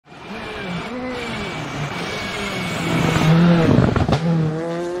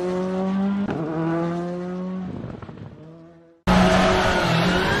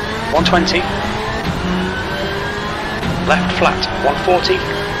120. Left flat, 140.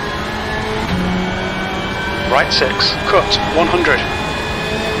 Right 6, cut, 100.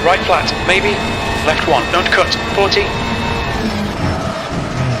 Right flat, maybe. Left 1, don't cut, 40.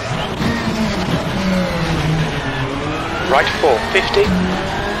 Right 4, 50.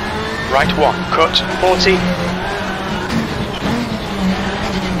 Right 1, cut, 40.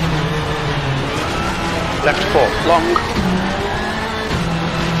 Left 4, long.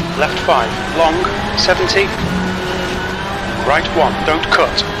 Left 5, long, 70. Right 1, don't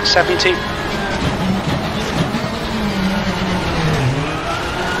cut, 70.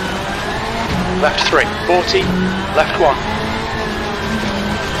 Left 3, 40. Left 1.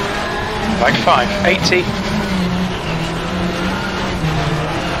 Right 5, 80.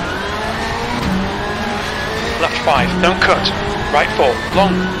 Left 5, don't cut. Right 4,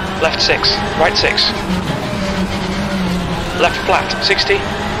 long. Left 6, right 6. Left flat, 60.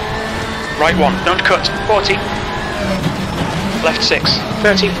 Right 1, don't cut, 40. Left 6,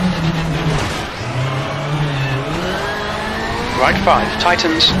 30. Right 5,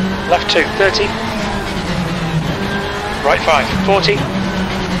 tightens. Left 2, 30. Right 5, 40.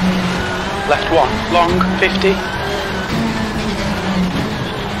 Left 1, long, 50.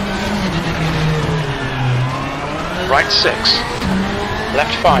 Right 6.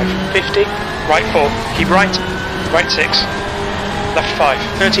 Left 5, 50. Right 4, keep right. Right 6. Left 5,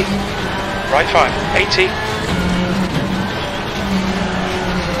 30. Right 5, 80.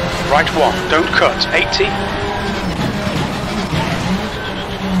 Right 1, don't cut, 80.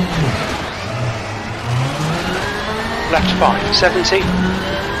 Left 5, 70.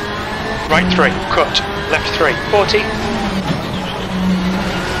 Right 3, cut. Left 3, 40.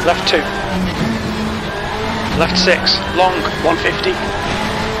 Left 2. Left 6, long, 150.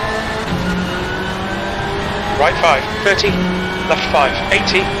 Right 5, 30. Left 5,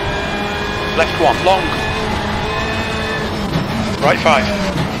 80. Left 1, long. Right 5.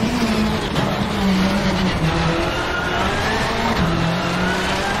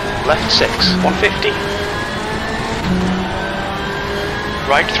 Left 6, 150.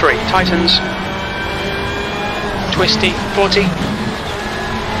 Right 3, tightens. Twisty, 40.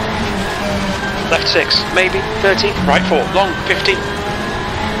 Left 6, maybe, 30. Right 4, long, 50.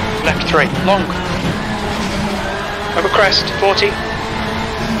 Left 3, long. Over crest, 40.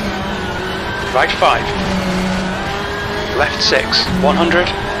 Right 5. Left 6,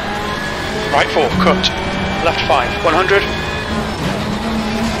 100. Right 4, cut. Left 5, 100.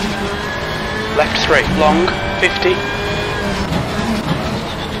 Left 3, long, 50.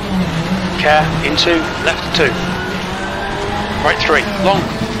 Care, into, left 2. Right 3, long.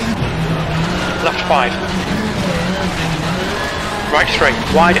 Left 5. Right 3,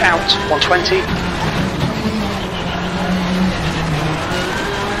 wide out, 120.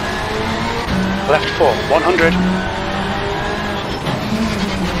 Left 4, 100.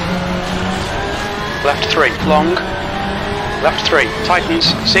 Left 3, long. Left 3,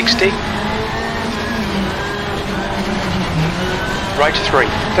 tightens, 60. Right 3,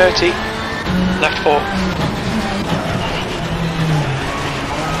 30. Left 4.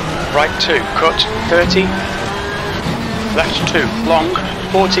 Right 2, cut, 30. Left 2, long,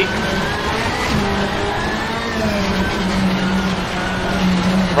 40.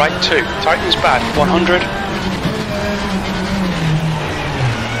 Right 2, tightens bad, 100.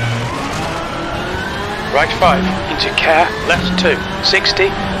 Right 5, into care, left 2, 60.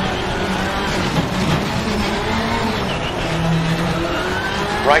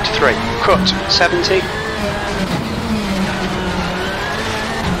 Right 3, cut, 70.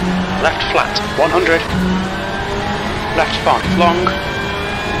 Left flat, 100. Left 5, long.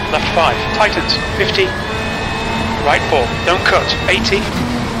 Left 5, tightens, 50. Right 4, don't cut, 80.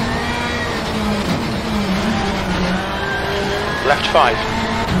 Left 5.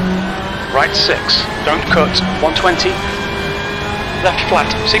 Right 6, don't cut, 120. Left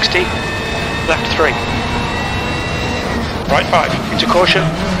flat, 60. Left 3. Right 5, into caution.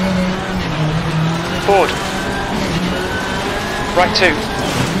 Forward. Right 2.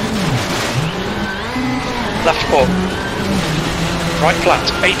 Left 4. Right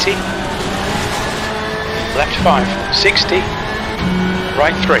flat, 80. Left 5, 60.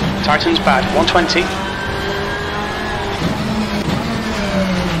 Right 3, tightens bad, 120.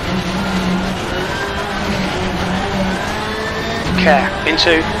 Care,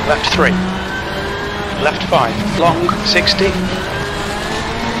 into, left 3. Left 5, long, 60.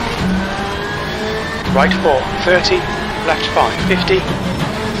 Right 4, 30. Left 5, 50.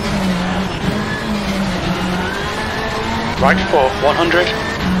 Right 4, 100.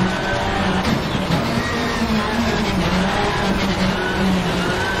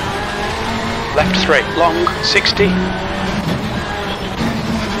 left 3, long, 60.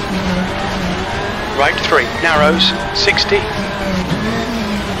 Right 3, narrows, 60.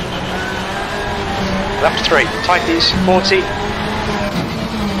 Left 3, tightens, 40.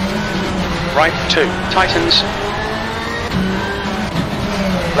 Right 2, tightens.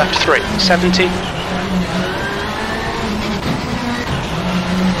 Left 3, 70.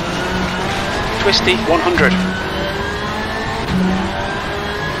 Twisty, 100.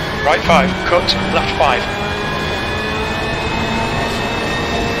 Right 5, cut, left 5.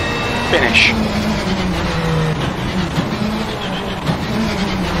 Finish.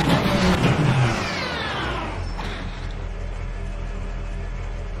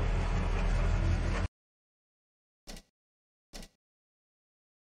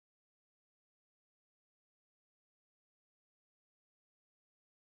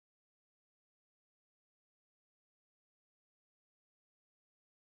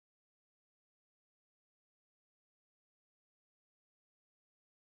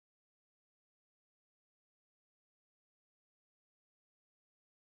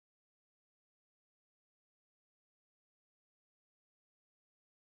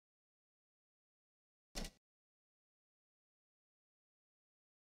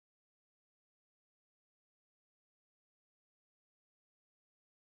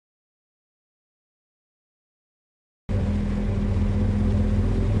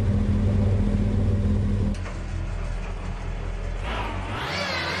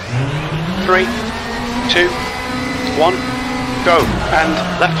 Three, 2, 1, go, and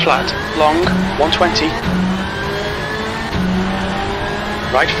left flat, long, 120,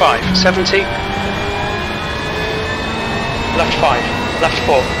 right 5, 70, left 5, left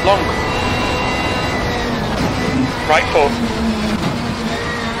 4, long, right 4,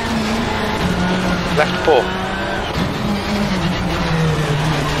 left 4,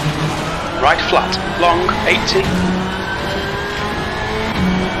 right flat, long, 80,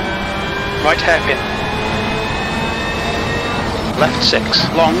 right hairpin, left 6,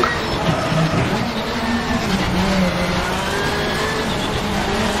 long,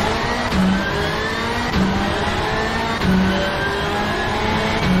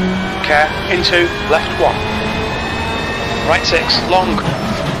 care, into, left 1, right 6, long,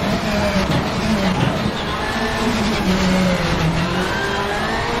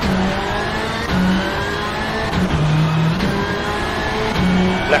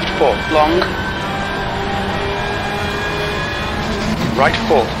 left 4, long, right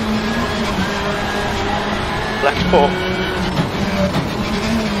 4, left 4,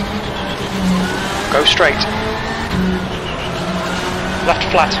 go straight, left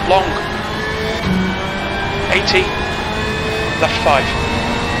flat, long, 80, left 5,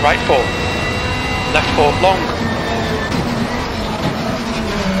 right 4, left 4, long,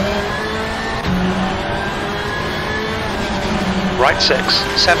 right 6,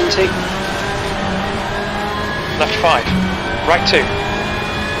 70, left 5, right 2,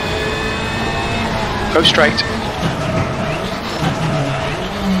 go straight,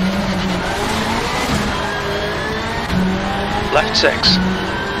 left 6,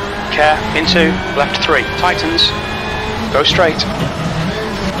 care, into, left 3, tightens, go straight,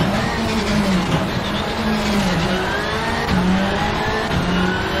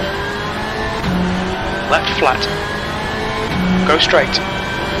 left flat, go straight,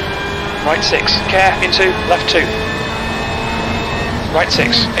 right 6, care, into, left 2, right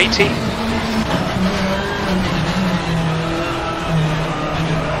 6, 80,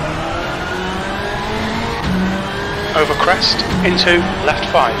 over crest, into, left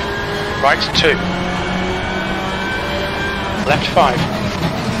 5, right 2, left 5,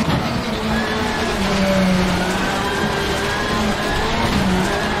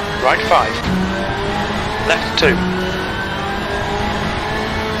 right 5, left 2,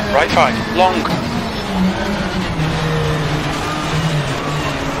 right 5, long,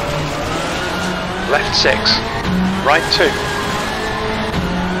 left 6, right 2,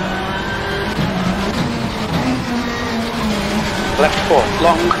 left 4,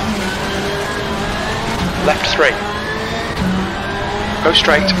 long, left 3, go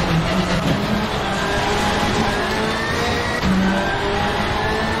straight,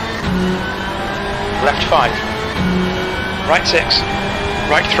 left 5, right 6,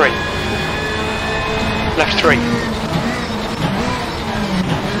 right 3, left 3,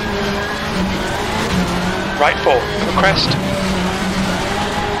 right 4, over crest,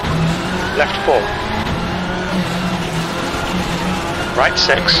 left 4, right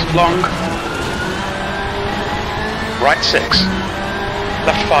 6, long, right 6,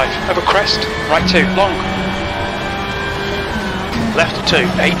 left 5, over crest, right 2, long, left 2,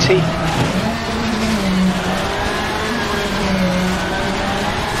 80,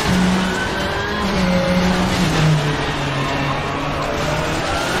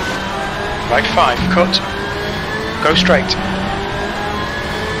 Right 5, cut. Go straight.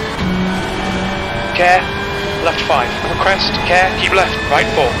 Care. Left 5, over crest. Care. Keep left. Right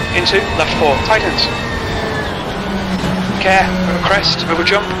 4, into. Left 4, tightens. Care. Over crest. Over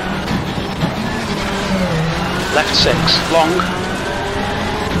jump. Left 6, long.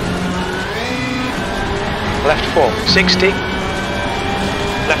 Left 4, 60.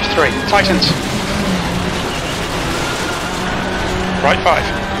 Left 3, tightens. Right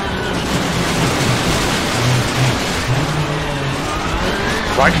 5.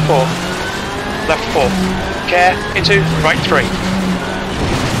 Right 4. Left 4. Care. Into. Right 3.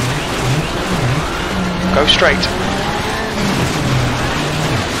 Go straight.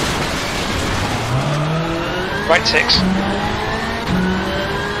 Right 6.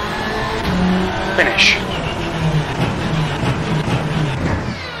 Finish.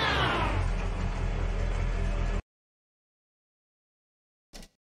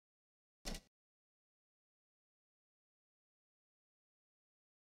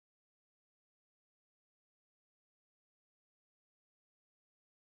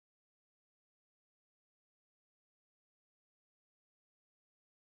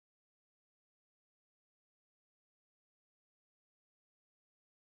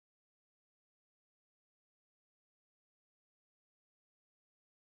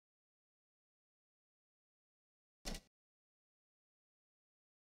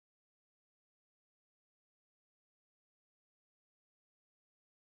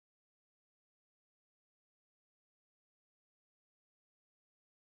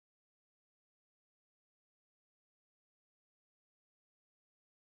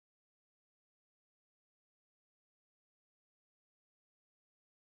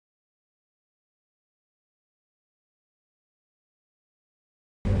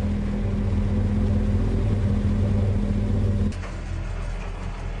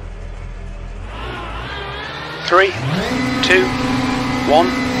 Three, 2, 1,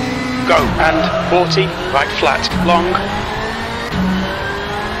 go, and 40, right flat, long,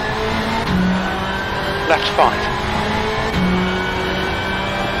 left 5,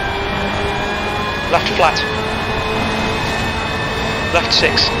 left flat, left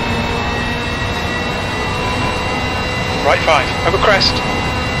 6, right 5, over crest,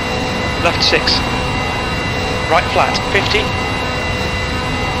 left 6, right flat, 50,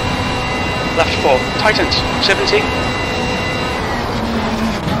 left 4, tightens, 70,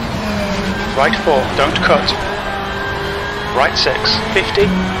 right 4, don't cut, right 6, 50,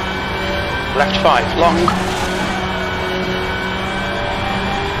 left 5, long,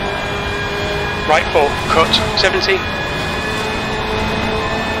 right 4, cut, 70,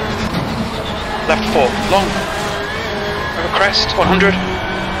 left 4, long, over crest, 100,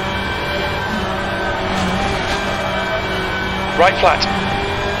 right flat,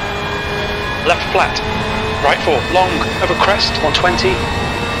 left flat, right 4, long, over crest, 120,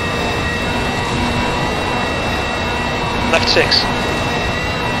 left 6,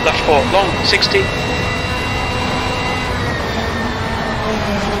 left 4, long, 60,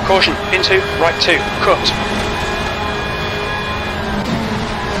 caution, into, right 2, cut,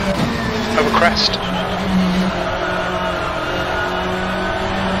 over crest,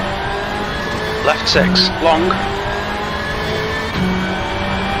 left 6, long,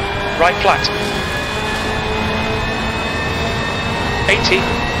 right flat, 80,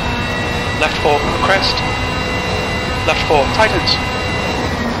 left 4, crest, left 4, tightens,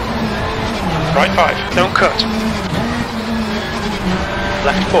 right 5, don't cut,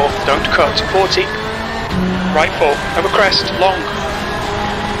 left 4, don't cut, 40, right 4, over crest, long,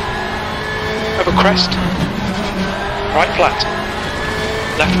 over crest, right flat,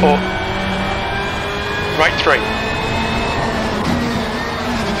 left 4, right 3,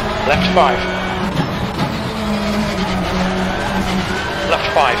 left 5, left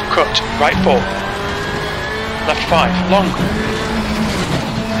 5, cut, right 4, left 5, long,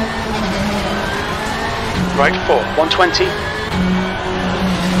 right 4, 120,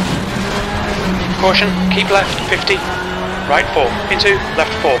 caution, keep left, 50, right 4, into,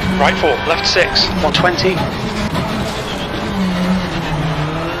 left 4, right 4, left 6, 120,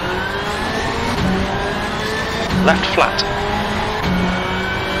 left flat,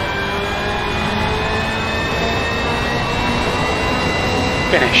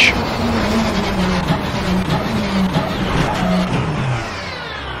 finish.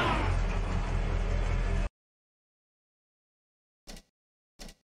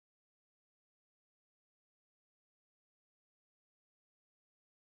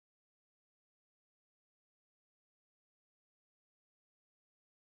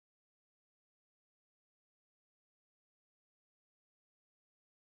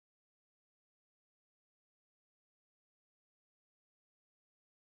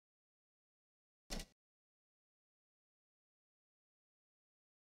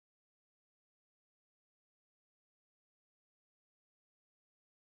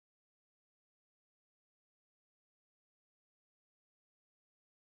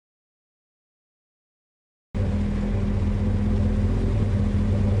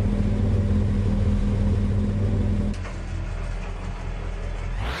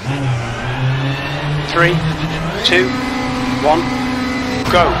 3, 2, 1,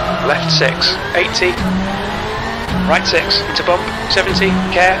 go. Left 6, 80. Right 6, into bump, 70.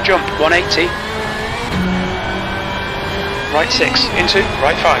 Care, jump, 180. Right 6, into,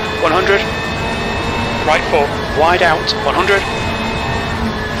 right 5, 100. Right 4, wide out, 100.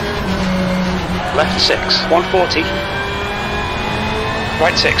 Left 6, 140.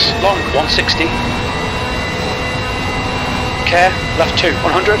 Right 6, long, 160. Care, left 2,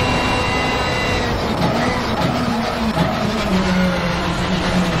 100.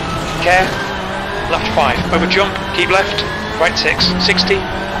 Care, left 5, over jump, keep left. Right 6, 60.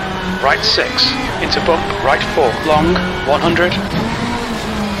 Right 6, into bump, right 4, long, 100.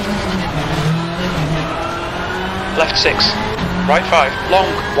 Left 6, right 5, long,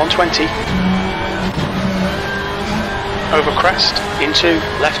 120. Over crest, into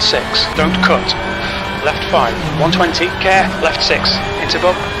left 6, don't cut. Left 5, 120, care, left 6, into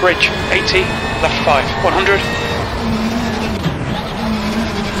bump, bridge, 80, left 5, 100.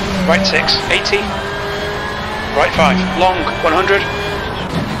 Right 6, 80. Right 5, long, 100.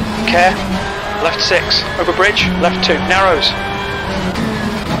 Care, left 6, over bridge, left 2, narrows.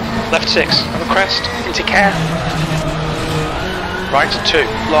 Left 6, over crest, into care. Right 2,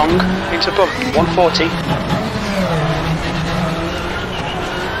 long, into bump, 140.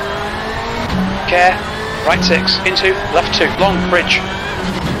 Care, right 6, into, left 2, long, bridge.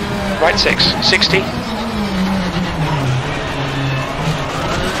 Right 6, 60.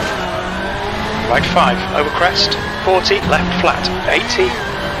 Right 5, over crest, 40, left flat, 80.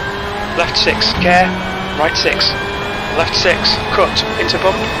 Left 6, care, right 6. Left 6, cut, into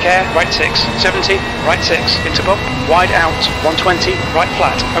bump, care, right 6, 70. Right 6, into bump, wide out, 120. Right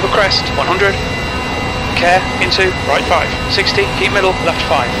flat, over crest, 100. Care, into, right 5, 60. Keep middle, left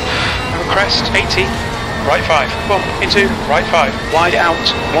 5. Over crest, 80. Right 5, bump, into, right 5, wide out,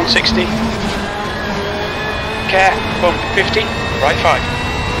 160. Care, bump, 50. Right 5.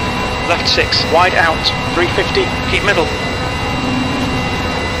 Left 6, wide out, 350, keep middle.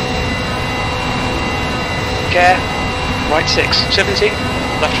 Care, right 6, 70,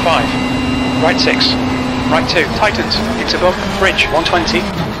 left 5, right 6, right 2, tightens, into bump, bridge, 120.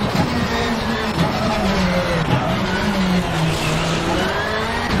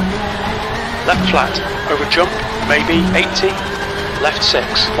 Left flat, over jump, maybe 80, left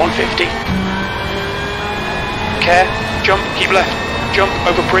 6, 150. Care, jump, keep left. Jump,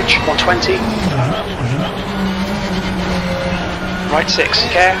 over bridge, 120. Right 6,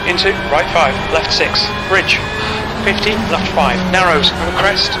 care, into, right 5, left 6, bridge, 50, left 5, narrows, over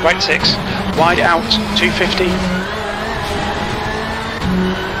crest, right 6, wide out, 250.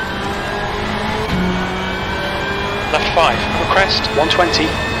 Left 5, over crest, 120.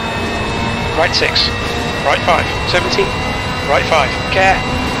 Right 6, right 5, 70. Right 5, care.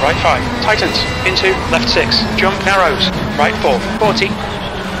 Right 5, tightens, into, left 6, jump, narrows, right 4, 40.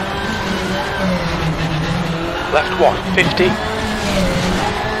 Left 1, 50.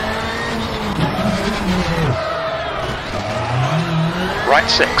 Right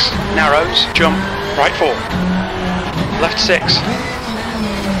 6, narrows, jump, right 4. Left 6.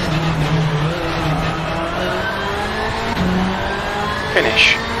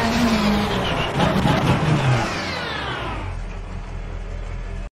 Finish.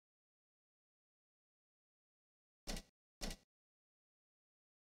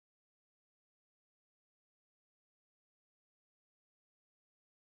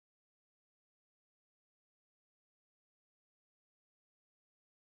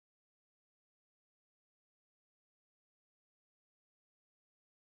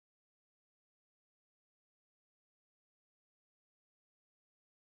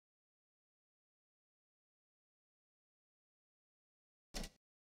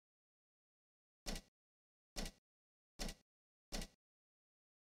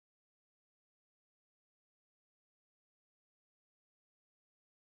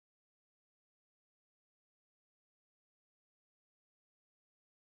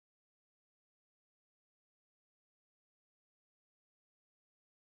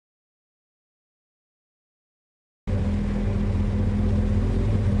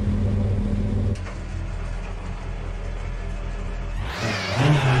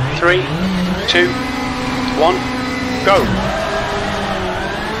 Three, 2, 1, go.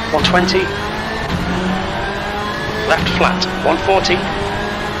 120. Left flat, 140.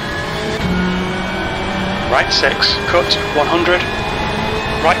 Right 6, cut, 100.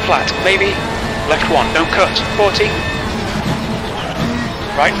 Right flat, maybe. Left 1, don't cut, 40.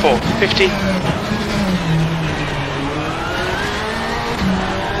 Right 4, 50.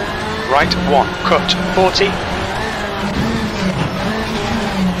 Right 1, cut, 40.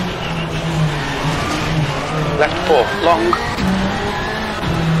 left 4, long,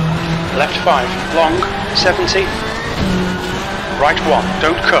 left 5, long, 70, right 1,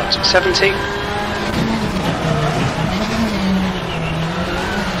 don't cut, 70,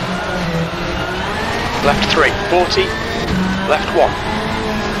 left 3, 40, left 1,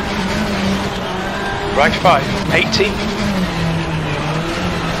 right 5, 80,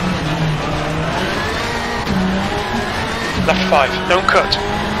 left 5, don't cut,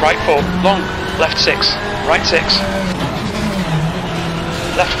 right 4, long, left 6, right 6,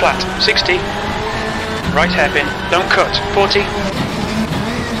 left flat, 60, right hairpin, don't cut, 40,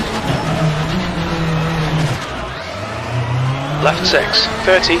 left 6,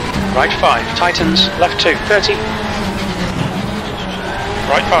 30, right 5, tightens, left 2, 30,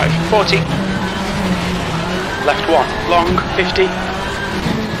 right 5, 40, left 1, long, 50,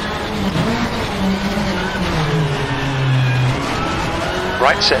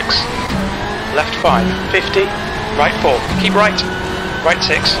 right 6, left 5, 50, right 4, keep right, right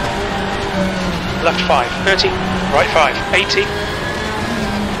 6, left 5, 30, right 5, 80,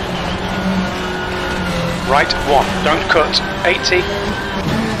 right 1, don't cut, 80,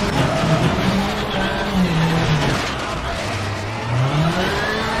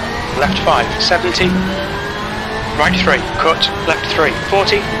 left 5, 70, right 3, cut, left 3,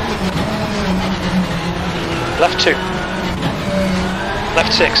 40, left 2,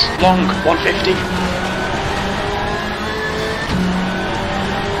 left 6, long, 150,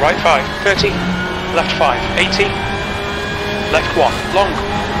 right 5, 30, left 5, 80, left 1, long,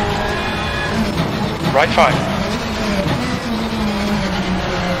 right 5,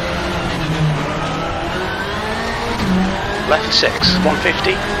 left 6,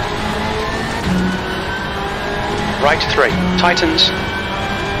 150, right 3, tightens,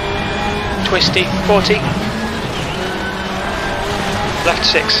 twisty, 40, left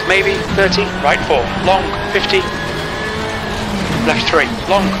 6, maybe, 30, right 4, long, 50, left 3,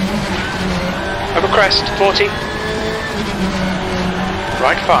 long, over crest, 40,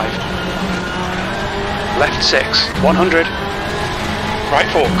 right 5, left 6, 100, right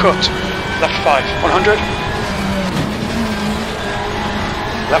 4, cut, left 5, 100,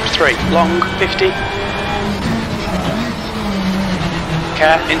 left 3, long, 50,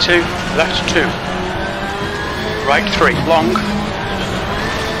 care, into, left 2, right 3, long,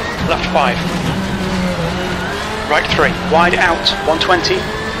 left 5, right 3, wide out, 120,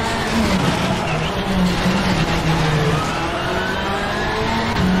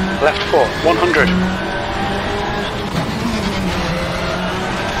 left 4, 100,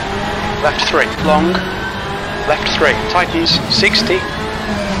 left 3, long, left 3, tightens, 60,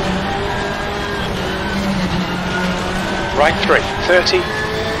 right 3, 30,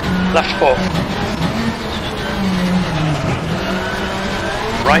 left 4,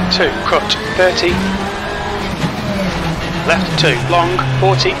 right 2, cut, 30, left 2, long,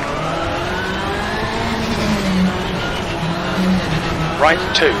 40, right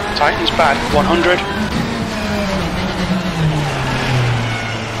 2, tightens bad, 100,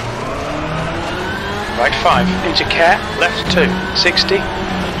 right 5, into care, left 2, 60,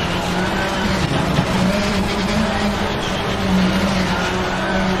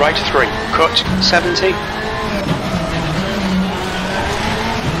 right 3, cut, 70,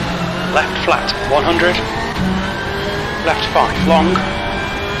 left flat, 100, left 5, long,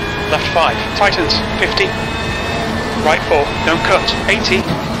 left 5, tightens, 50, right 4, don't cut, 80,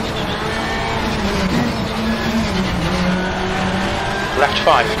 left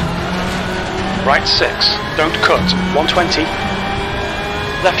 5, right 6, don't cut, 120,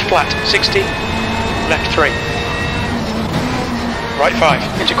 left flat, 60, left 3, right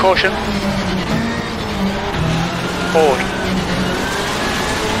 5, into caution, forward,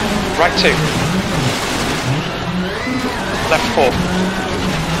 right 2, left 4,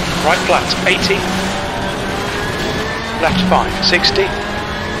 right flat, 80, left 5, 60,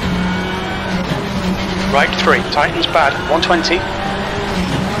 right 3, tightens bad, 120,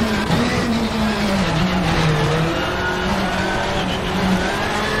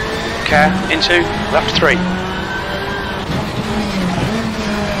 care, into, left 3,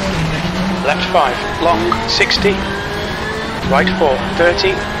 left 5, long, 60, right 4,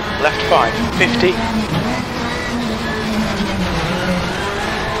 30, left 5, 50,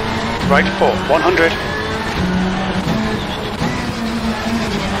 right 4, 100,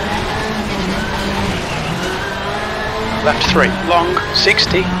 left 3, long,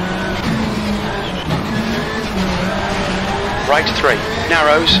 60, right 3,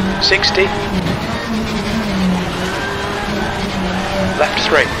 narrows, 60, left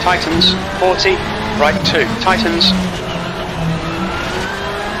 3, tightens, 40, right 2, tightens,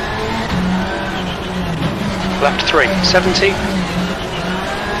 left 3, 70.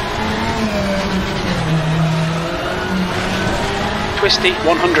 Twisty,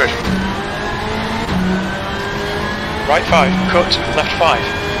 100. Right 5, cut, left 5.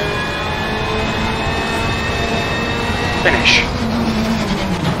 Finish.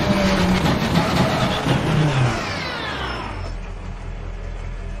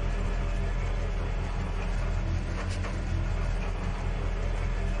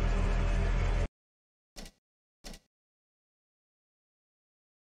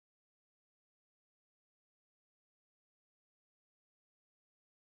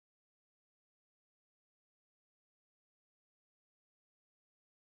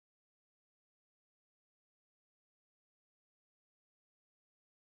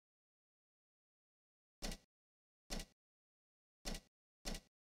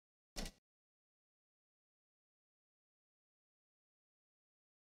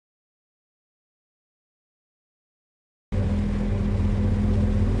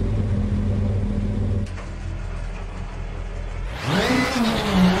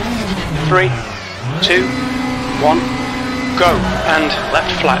 Three, 2, 1, go, and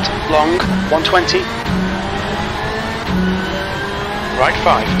left flat, long, 120, right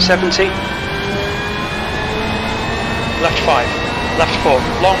 5, 70, left 5, left 4,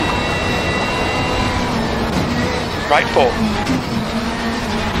 long, right 4,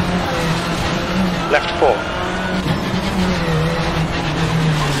 left 4,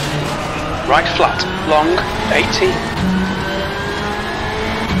 right flat, long, 80,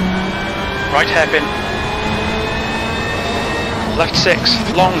 right hairpin, left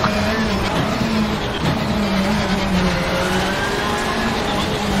 6, long,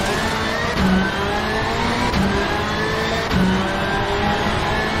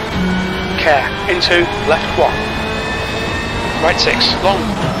 care, into, left 1, right 6, long,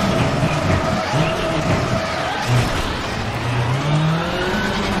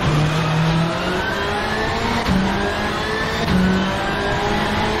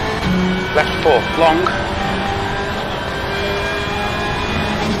 left 4, long,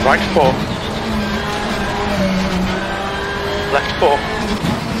 right 4, left 4,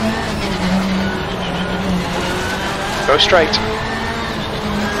 go straight,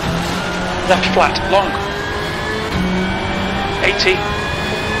 left flat, long, 80,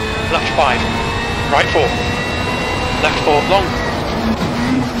 left 5, right 4, left 4, long,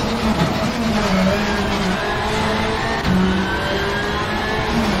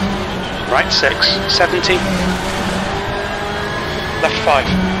 right 6, 70, left 5,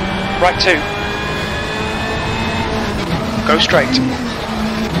 right 2, go straight,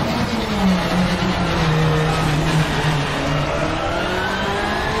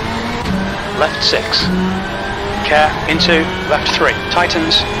 left 6, care, into, left 3,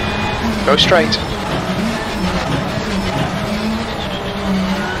 tightens, go straight,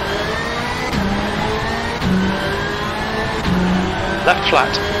 left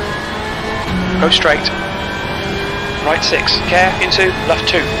flat, go straight, right 6, care, into, left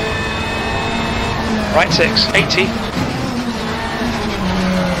 2, right 6, 80,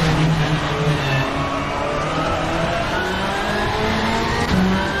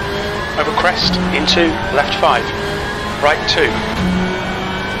 over crest, into, left 5, right 2,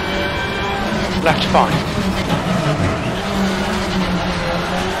 left 5,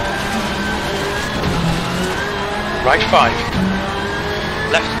 right 5,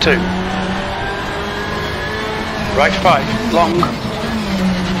 left 2, right 5, long,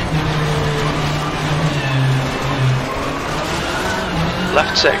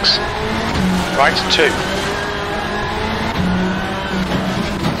 left 6, right 2,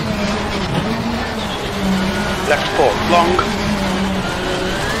 left 4, long,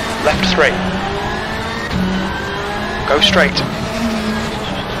 left 3, go straight,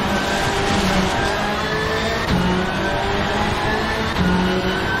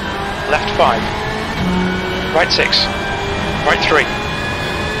 left 5, right 6, right 3,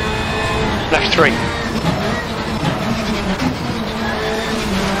 left 3,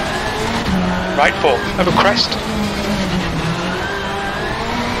 right 4, over crest,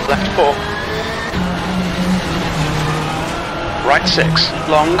 left 4, right 6,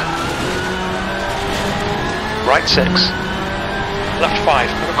 long, right 6, left 5,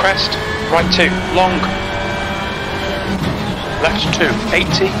 over crest, right 2, long, left 2,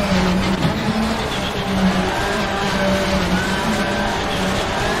 80,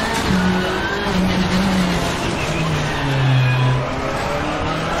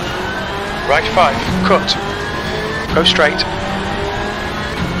 right 5, cut, go straight,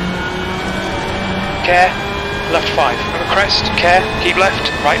 care, left 5, over crest, care, keep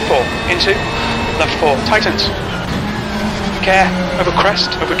left, right 4, into, left 4, tightens. Care, over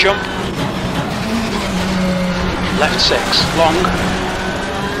crest, over jump. Left 6, long.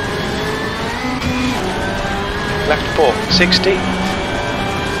 Left 4, 60.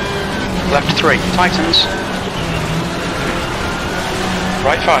 Left 3, tightens.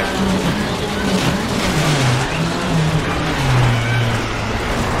 Right 5.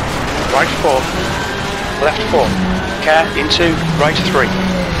 Right 4. Left 4. Care, into, right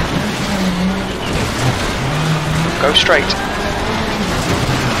 3. Go straight.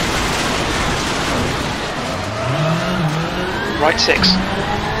 Right 6.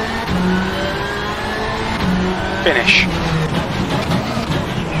 Finish.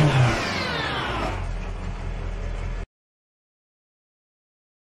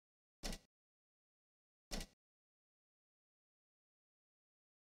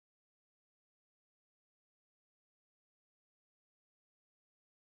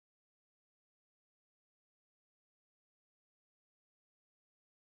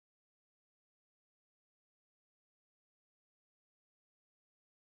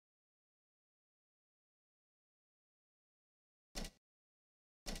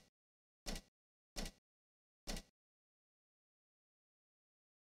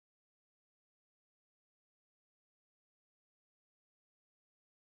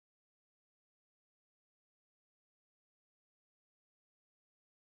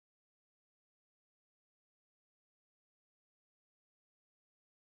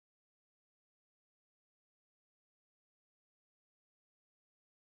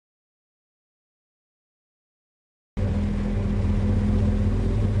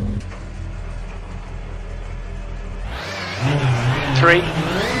 Three,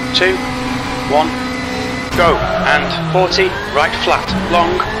 2, 1, go, and 40, right flat,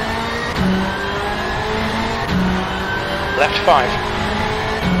 long, left 5,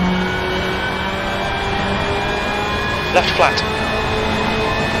 left flat,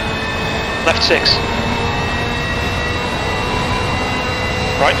 left 6,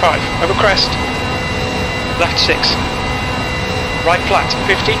 right 5, over crest, left 6, right flat,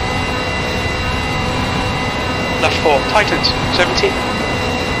 50, left 4, tightens, 70.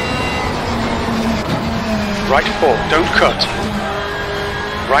 Right 4, don't cut.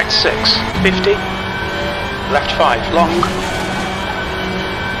 Right 6, 50. Left 5, long.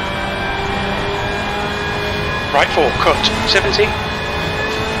 Right 4, cut, 70.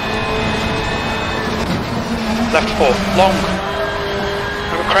 Left 4, long.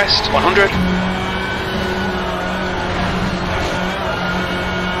 Over crest, 100.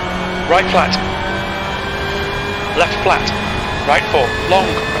 Right flat. Left flat, right 4, long,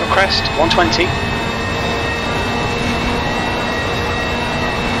 over crest, 120.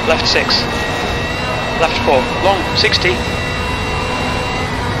 Left 6, left 4, long, 60.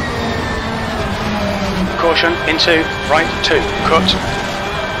 Caution, into, right 2, cut.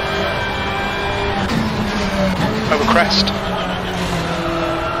 Over crest.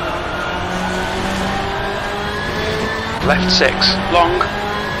 Left 6, long.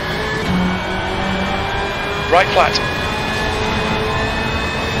 Right flat.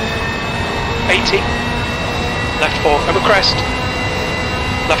 80. Left 4, over crest.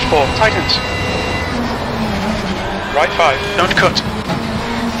 Left 4, tightens. Right 5, don't cut.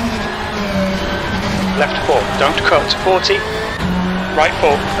 Left 4, don't cut. 40. Right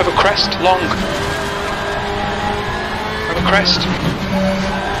 4, over crest, long. Over crest.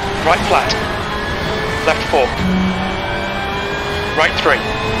 Right flat. Left 4. Right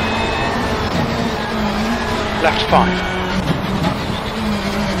 3. Left 5.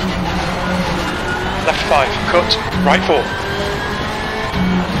 Left 5, cut, right 4.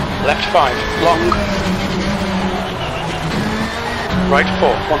 Left 5, long. Right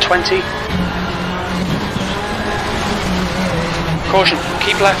 4, 120. Caution,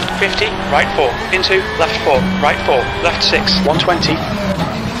 keep left, 50, right 4, into, left 4, right 4, left 6, 120.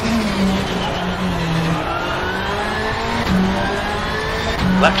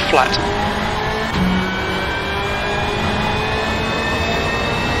 Left flat.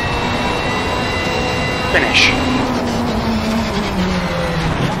 Finish.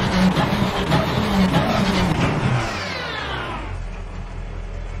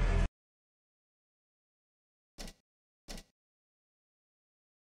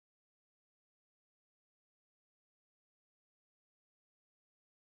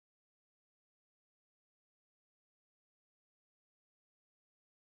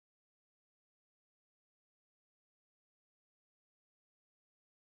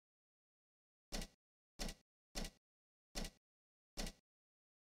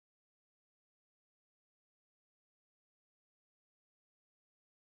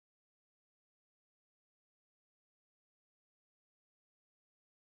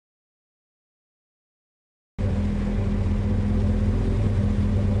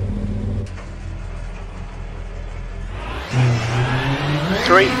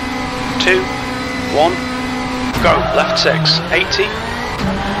 3, 2, 1, go. Left 6, 80.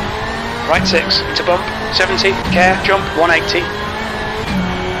 Right 6, into bump, 70. Care, jump, 180.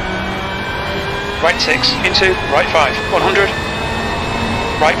 Right 6, into, right 5, 100.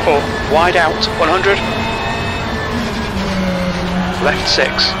 Right 4, wide out, 100. Left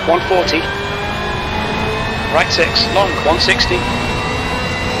 6, 140. Right 6, long, 160.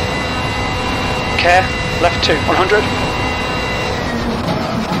 Care, left 2, 100.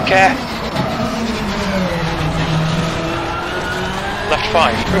 Care. Left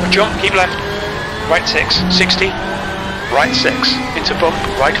 5, over jump, keep left. Right 6, 60. Right 6, into bump,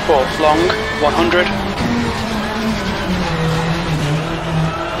 right 4, long, 100.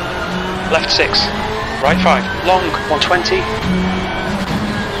 Left 6, right 5, long, 120.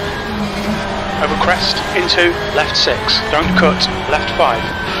 Over crest, into, left 6, don't cut, left 5,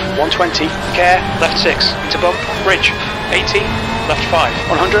 120. Care, left 6, into bump, bridge, 80. Left 5,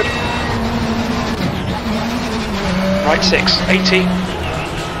 100. Right 6, 80.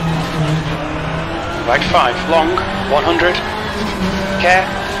 Right 5, long, 100. Care,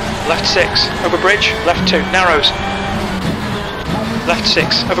 left 6, over bridge, left 2, narrows. Left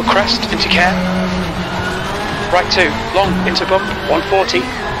 6, over crest, into care. Right 2, long, into bump, 140.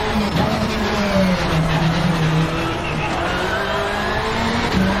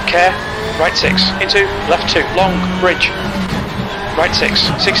 Care, right 6, into, left 2, long, bridge. Right 6,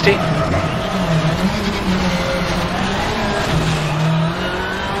 60.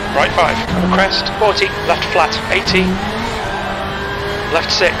 Right 5, over crest, 40, left flat, 80. Left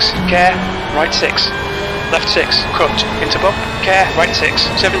 6, care, right 6. Left 6, cut, into bump, care, right 6,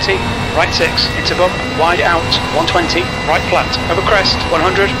 70. Right 6, into bump, wide out, 120. Right flat, over crest,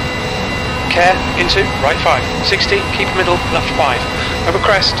 100. Care, into, right 5, 60. Keep middle, left 5. Over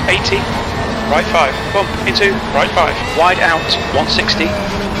crest, 80. Right 5, bump, into, right 5. Wide out, 160.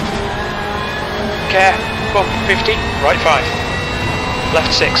 Care, bump, 50. Right 5.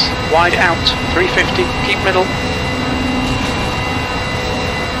 Left 6, wide out, 350, keep middle.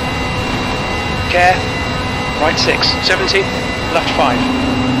 Care, right 6, 70, left 5,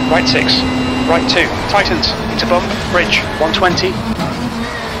 right 6, right 2, tightens, into bump, bridge, 120.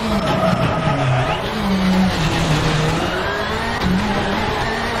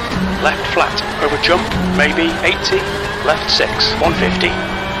 Left flat, over jump, maybe 80, left 6, 150.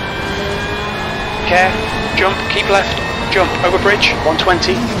 Care, jump, keep left. Jump, over bridge,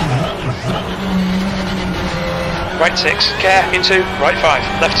 120. Right 6, care, into, right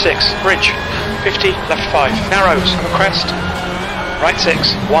 5, left 6, bridge, 50, left 5, narrows, over crest. Right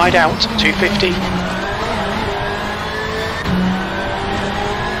 6, wide out, 250.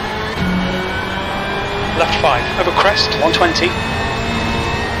 Left 5, over crest, 120.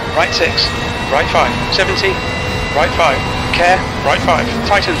 Right 6, right 5, 70. Right 5, care, right 5,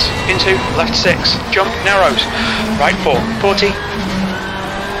 tightens, into, left 6, jump, narrows, right 4, 40.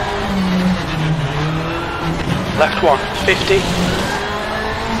 Left 1, 50.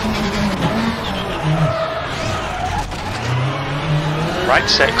 Right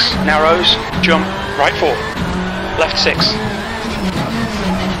 6, narrows, jump, right 4, left 6.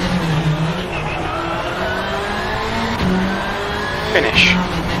 Finish.